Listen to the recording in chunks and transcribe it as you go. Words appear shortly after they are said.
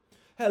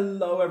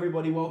Hello,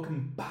 everybody.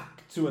 Welcome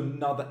back to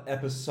another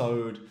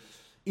episode.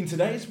 In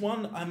today's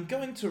one, I'm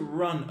going to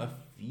run a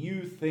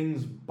few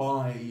things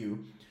by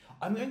you.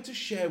 I'm going to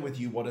share with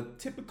you what a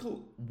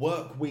typical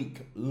work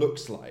week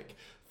looks like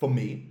for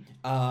me.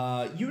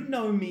 You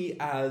know me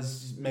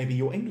as maybe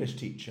your English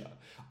teacher,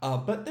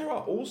 but there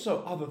are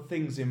also other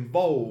things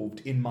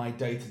involved in my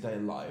day-to-day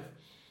life.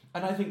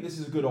 And I think this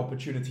is a good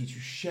opportunity to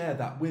share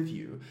that with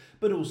you,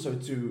 but also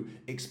to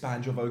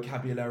expand your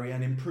vocabulary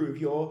and improve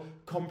your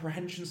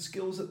comprehension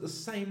skills at the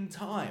same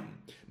time.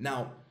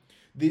 Now,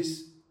 the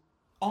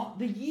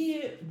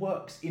year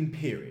works in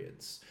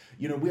periods.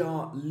 You know, we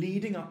are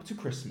leading up to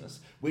Christmas,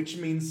 which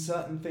means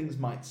certain things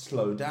might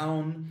slow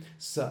down,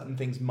 certain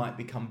things might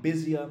become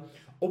busier.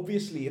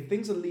 Obviously, if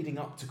things are leading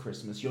up to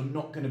Christmas, you're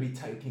not going to be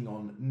taking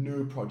on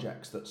new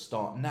projects that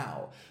start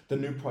now. The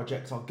new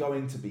projects are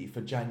going to be for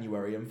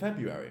January and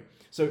February.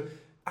 So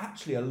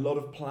actually, a lot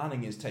of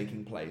planning is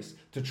taking place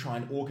to try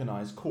and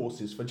organize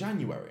courses for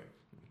January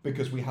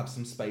because we have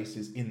some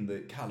spaces in the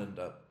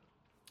calendar.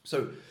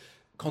 So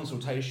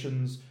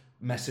consultations,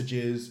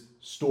 messages,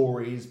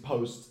 stories,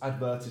 posts,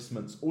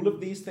 advertisements, all of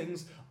these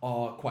things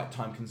are quite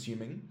time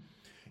consuming.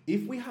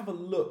 If we have a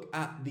look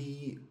at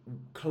the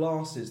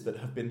classes that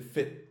have been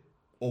fit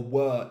or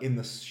were in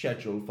the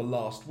schedule for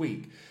last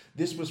week,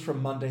 this was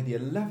from Monday the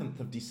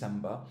 11th of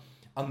December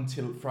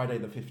until Friday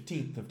the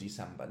 15th of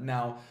December.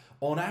 Now,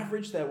 on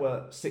average, there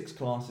were 6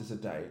 classes a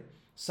day.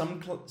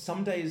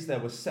 Some days there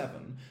were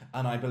 7,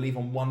 and I believe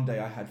on one day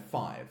I had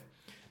 5.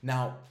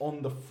 Now,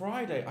 on the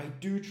Friday, I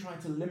do try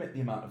to limit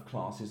the amount of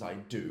classes I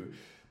do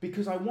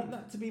because I want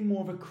that to be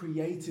more of a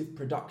creative,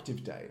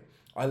 productive day.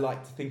 I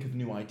like to think of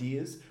new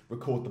ideas,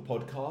 record the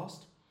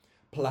podcast,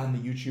 plan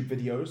the YouTube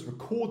videos,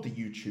 record the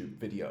YouTube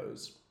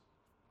videos,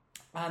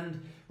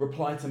 and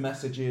reply to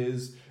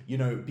messages,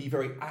 be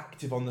very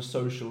active on the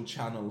social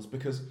channels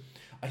because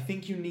I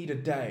think you need a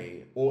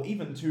day or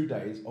even 2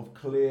 days of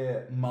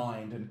clear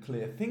mind and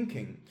clear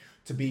thinking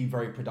to be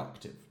very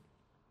productive.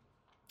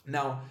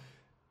 Now,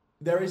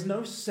 there is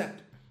no set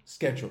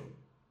schedule,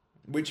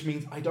 which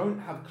means I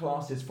don't have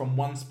classes from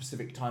one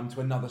specific time to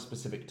another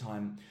specific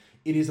time.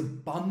 It is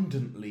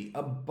abundantly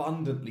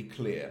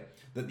clear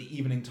that the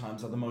evening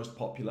times are the most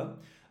popular.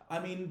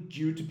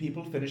 Due to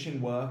people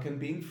finishing work and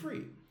being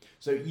free.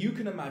 So you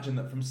can imagine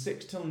that from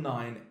 6 till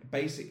 9,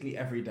 basically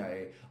every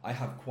day, I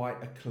have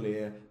quite a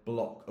clear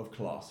block of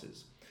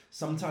classes.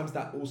 Sometimes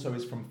that also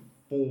is from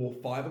 4,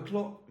 5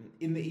 o'clock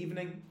in the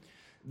evening.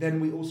 Then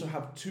we also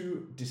have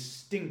 2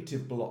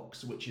 distinctive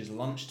blocks, which is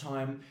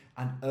lunchtime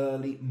and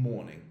early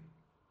morning.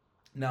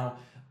 Now,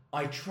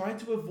 I try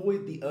to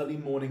avoid the early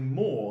morning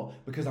more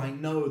because I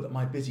know that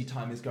my busy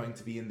time is going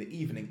to be in the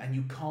evening and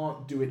you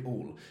can't do it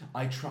all.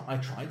 I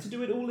tried to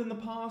do it all in the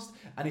past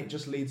and it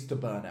just leads to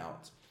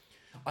burnout.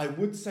 I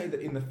would say that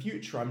in the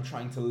future I'm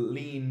trying to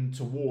lean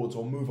towards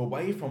or move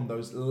away from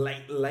those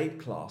late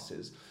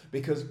classes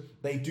because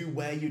they do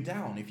wear you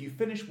down. If you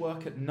finish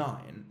work at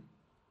 9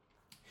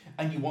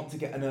 and you want to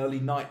get an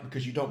early night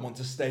because you don't want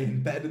to stay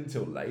in bed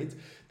until late,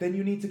 then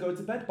you need to go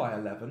to bed by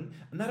 11,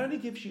 and that only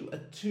gives you a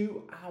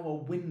 2-hour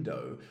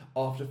window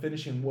after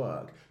finishing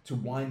work to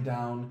wind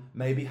down,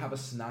 maybe have a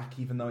snack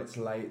even though it's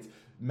late,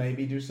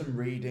 maybe do some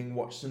reading,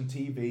 watch some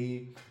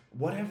TV,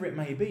 whatever it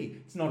may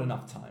be. It's not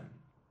enough time.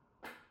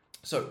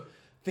 So,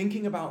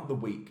 thinking about the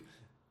week,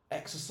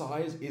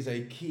 exercise is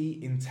a key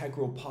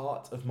integral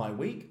part of my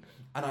week,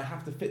 and I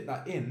have to fit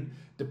that in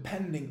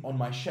depending on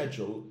my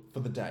schedule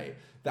for the day.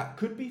 That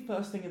could be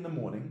first thing in the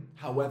morning.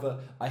 However,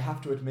 I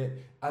have to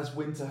admit, as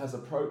winter has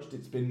approached,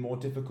 it's been more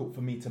difficult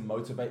for me to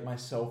motivate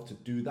myself to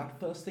do that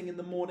first thing in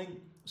the morning.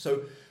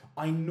 So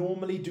I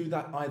normally do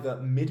that either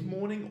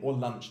mid-morning or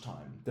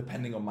lunchtime,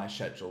 depending on my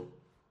schedule.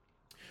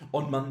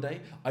 On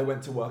Monday, I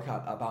went to work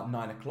out about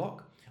 9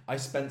 o'clock. I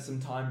spent some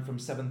time from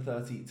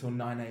 7:30 till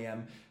 9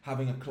 a.m.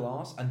 having a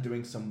class and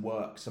doing some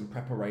work, some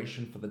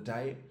preparation for the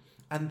day.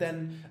 And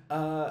then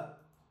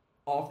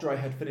after I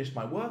had finished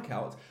my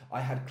workout,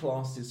 I had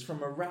classes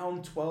from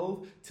around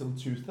 12 till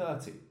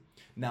 2:30.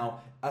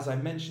 Now, as I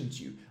mentioned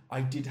to you,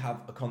 I did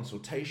have a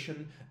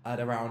consultation at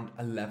around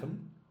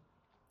 11.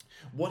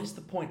 What is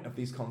the point of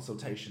these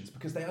consultations?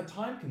 Because they are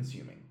time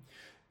consuming.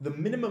 The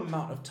minimum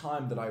amount of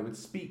time that I would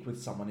speak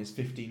with someone is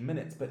 15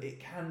 minutes, but it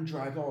can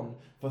drag on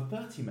for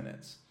 30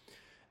 minutes.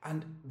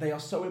 And they are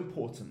so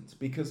important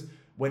because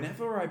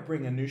whenever I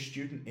bring a new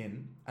student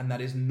in, and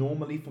that is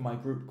normally for my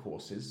group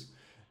courses,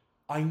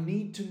 I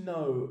need to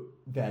know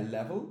their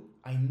level,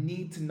 I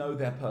need to know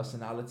their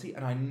personality,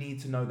 and I need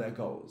to know their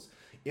goals.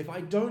 If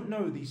I don't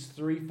know these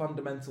 3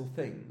 fundamental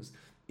things,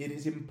 it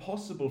is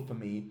impossible for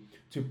me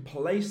to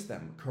place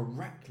them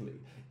correctly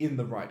in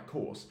the right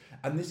course.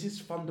 And this is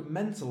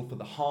fundamental for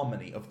the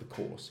harmony of the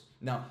course.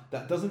 Now,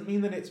 that doesn't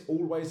mean that it's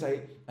always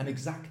an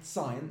exact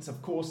science.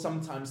 Of course,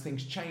 sometimes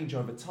things change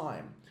over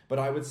time. But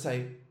I would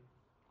say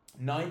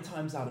 9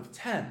 times out of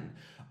 10,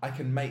 I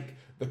can make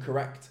the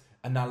correct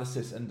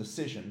analysis and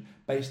decision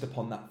based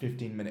upon that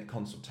 15-minute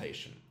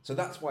consultation. So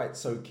that's why it's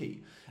so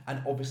key.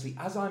 And obviously,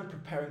 as I'm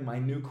preparing my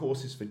new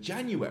courses for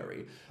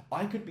January,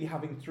 I could be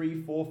having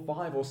 3, 4,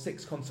 5, or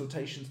 6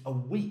 consultations a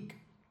week.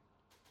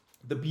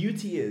 The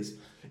beauty is,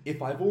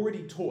 if I've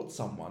already taught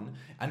someone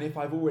and if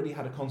I've already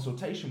had a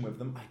consultation with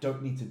them, I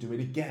don't need to do it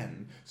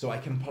again, so I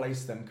can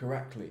place them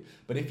correctly.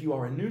 But if you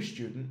are a new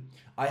student,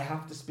 I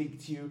have to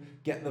speak to you,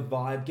 get the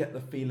vibe, get the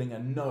feeling,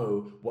 and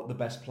know what the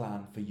best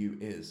plan for you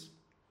is.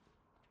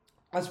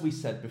 As we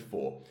said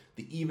before,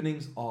 the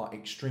evenings are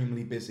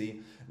extremely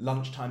busy,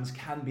 lunchtimes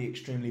can be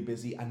extremely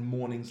busy, and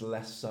mornings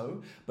less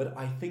so. But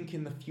I think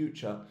in the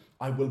future,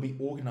 I will be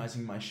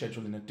organising my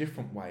schedule in a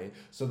different way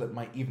so that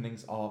my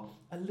evenings are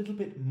a little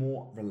bit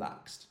more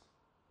relaxed.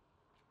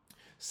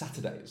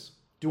 Saturdays.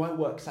 Do I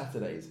work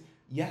Saturdays?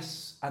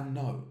 Yes and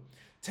no.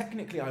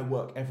 Technically, I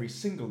work every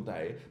single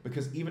day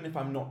because even if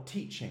I'm not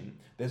teaching,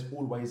 there's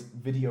always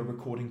video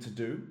recording to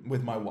do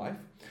with my wife.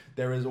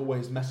 There is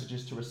always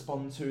messages to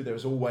respond to.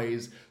 There's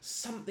always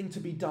something to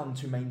be done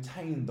to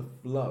maintain the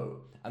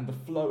flow. And the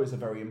flow is a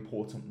very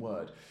important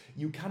word.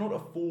 You cannot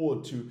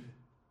afford to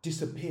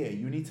disappear.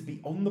 You need to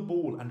be on the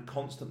ball and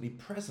constantly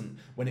present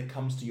when it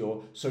comes to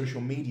your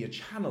social media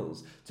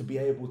channels to be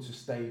able to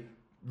stay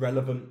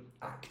relevant,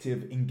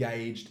 active,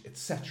 engaged,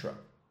 etc.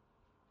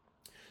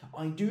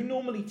 I do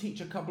normally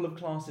teach a couple of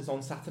classes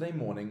on Saturday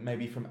morning,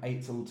 maybe from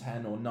 8 till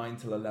 10 or 9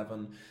 till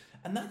 11,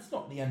 and that's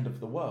not the end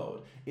of the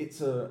world. It's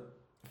a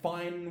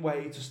fine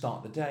way to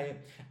start the day,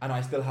 and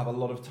I still have a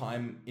lot of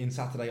time in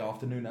Saturday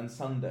afternoon and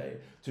Sunday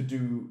to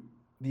do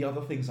the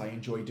other things I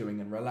enjoy doing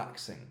and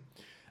relaxing.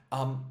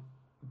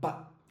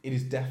 But it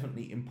is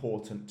definitely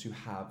important to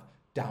have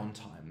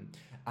downtime,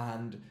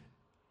 and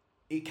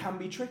it can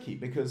be tricky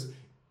because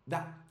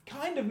that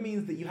kind of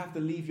means that you have to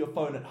leave your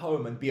phone at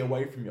home and be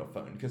away from your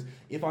phone, because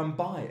if I'm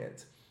by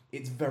it,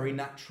 it's very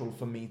natural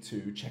for me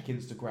to check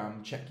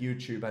Instagram, check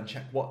YouTube, and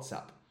check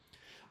WhatsApp.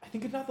 I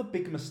think another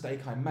big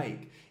mistake I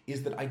make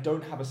is that I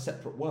don't have a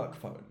separate work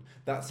phone.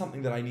 That's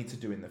something that I need to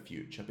do in the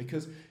future,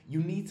 because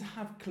you need to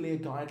have clear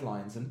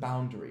guidelines and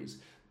boundaries.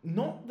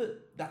 Not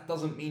that that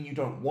doesn't mean you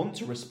don't want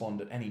to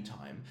respond at any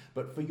time,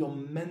 but for your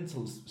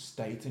mental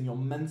state and your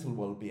mental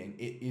well-being,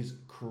 it is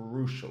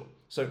crucial.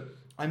 So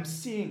I'm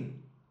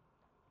seeing,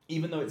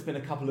 even though it's been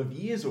a couple of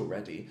years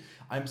already,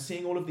 I'm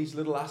seeing all of these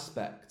little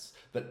aspects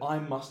that I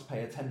must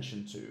pay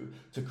attention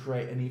to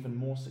create an even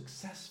more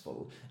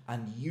successful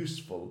and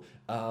useful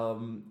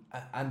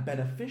and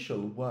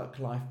beneficial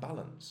work-life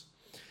balance.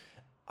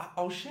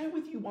 I'll share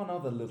with you one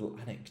other little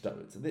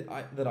anecdote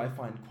that I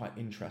find quite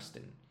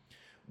interesting.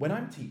 When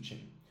I'm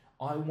teaching,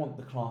 I want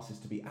the classes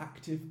to be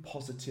active,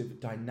 positive,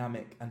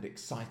 dynamic, and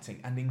exciting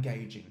and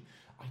engaging.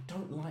 I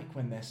don't like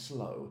when they're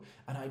slow,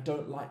 and I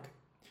don't like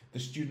the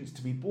students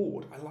to be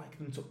bored. I like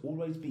them to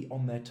always be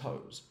on their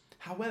toes.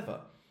 However,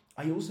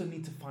 I also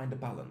need to find a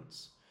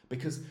balance,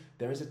 because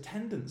there is a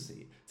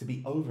tendency to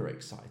be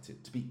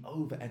overexcited, to be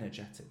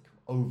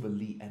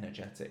overly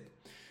energetic.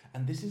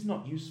 And this is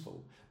not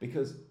useful,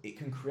 because it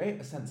can create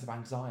a sense of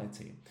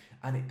anxiety,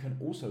 and it can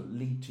also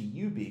lead to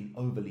you being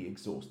overly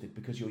exhausted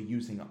because you're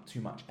using up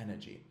too much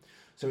energy.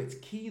 So it's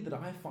key that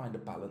I find a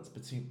balance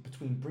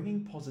between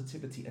bringing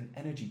positivity and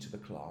energy to the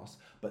class,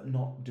 but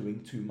not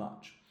doing too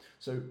much.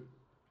 So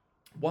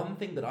one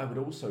thing that I would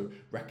also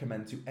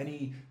recommend to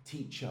any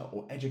teacher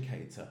or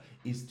educator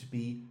is to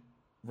be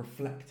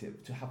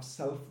reflective, to have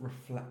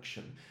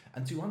self-reflection,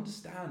 and to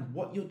understand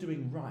what you're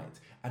doing right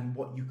and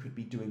what you could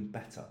be doing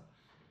better.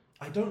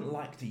 I don't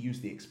like to use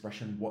the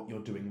expression what you're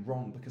doing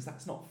wrong, because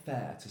that's not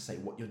fair to say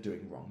what you're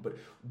doing wrong, but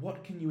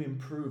what can you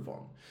improve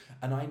on?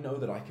 And I know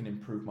that I can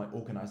improve my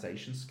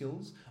organization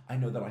skills. I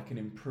know that I can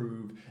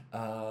improve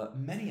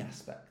many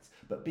aspects,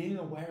 but being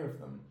aware of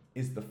them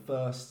is the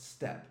first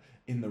step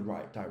in the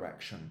right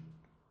direction.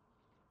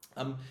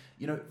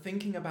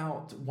 Thinking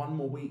about one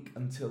more week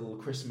until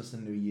Christmas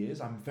and New Year's,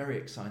 I'm very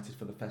excited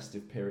for the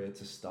festive period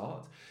to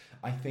start.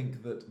 I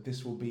think that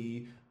this will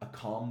be a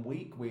calm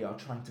week. We are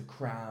trying to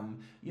cram,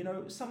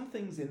 some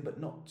things in, but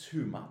not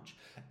too much.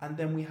 And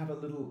then we have a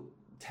little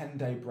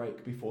 10-day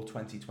break before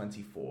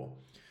 2024.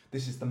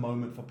 This is the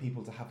moment for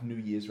people to have New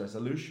Year's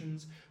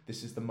resolutions.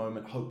 This is the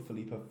moment,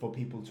 hopefully, for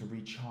people to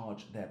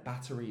recharge their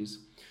batteries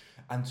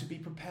and to be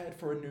prepared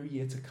for a new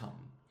year to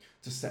come,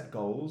 to set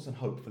goals and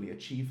hopefully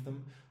achieve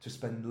them, to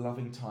spend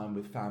loving time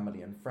with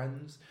family and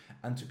friends,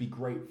 and to be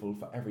grateful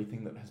for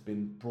everything that has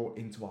been brought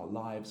into our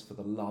lives, for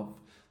the love,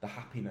 the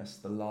happiness,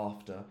 the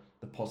laughter,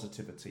 the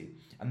positivity.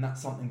 And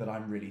that's something that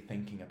I'm really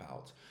thinking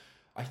about.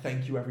 I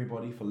thank you,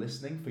 everybody, for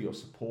listening, for your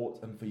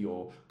support and for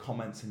your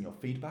comments and your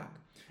feedback.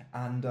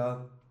 And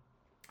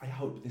I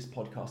hope this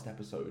podcast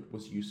episode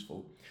was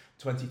useful.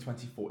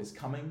 2024 is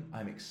coming.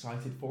 I'm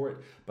excited for it,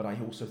 but I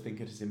also think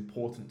it is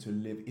important to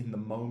live in the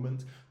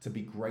moment, to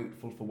be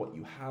grateful for what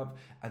you have,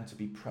 and to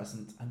be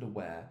present and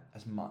aware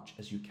as much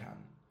as you can.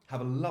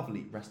 Have a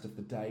lovely rest of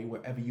the day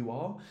wherever you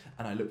are,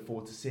 and I look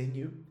forward to seeing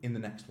you in the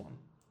next one.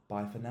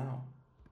 Bye for now.